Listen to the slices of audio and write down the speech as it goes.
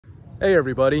Hey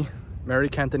everybody, Mary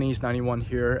Cantonese 91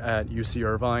 here at UC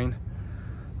Irvine.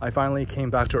 I finally came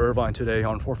back to Irvine today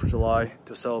on 4th of July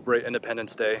to celebrate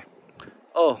Independence Day.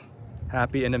 Oh,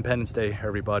 happy Independence Day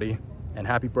everybody, and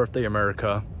happy birthday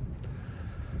America.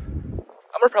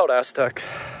 I'm a proud Aztec,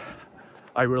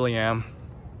 I really am.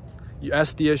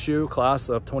 SDSU class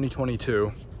of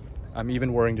 2022. I'm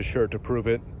even wearing the shirt to prove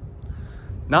it.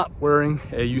 Not wearing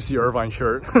a UC Irvine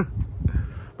shirt,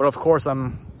 but of course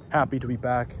I'm happy to be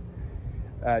back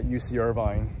at UC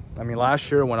Irvine. I mean,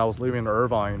 last year when I was living in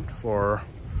Irvine for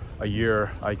a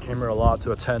year, I came here a lot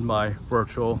to attend my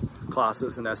virtual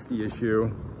classes in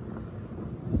SDSU.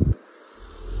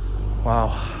 Wow,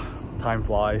 time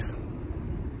flies.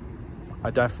 I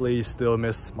definitely still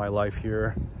miss my life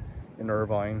here in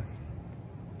Irvine.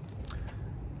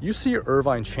 UC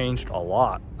Irvine changed a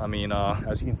lot. I mean,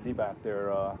 as you can see back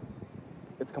there,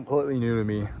 it's completely new to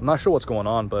me. I'm not sure what's going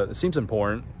on, but it seems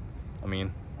important. I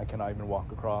mean, I cannot even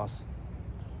walk across.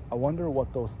 I wonder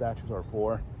what those statues are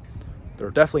for.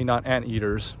 They're definitely not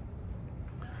anteaters.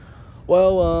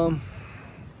 Well,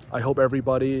 I hope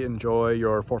everybody enjoy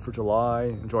your 4th of July,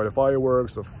 enjoy the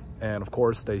fireworks, and of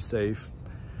course, stay safe.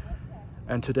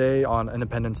 And today on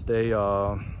Independence Day,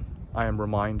 I am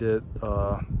reminded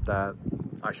that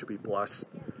I should be blessed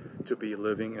to be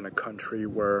living in a country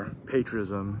where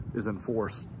patriotism isn't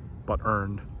forced, but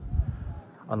earned.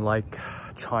 Unlike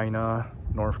China,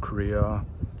 North Korea,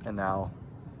 and now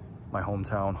my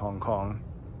hometown, Hong Kong.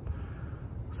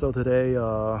 So today,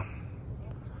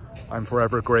 I'm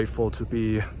forever grateful to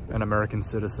be an American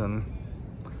citizen.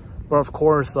 But of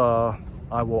course, I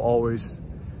will always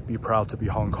be proud to be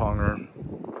Hong Konger.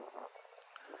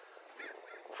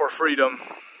 For freedom.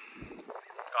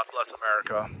 God bless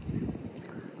America.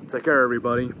 Take care,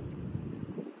 everybody.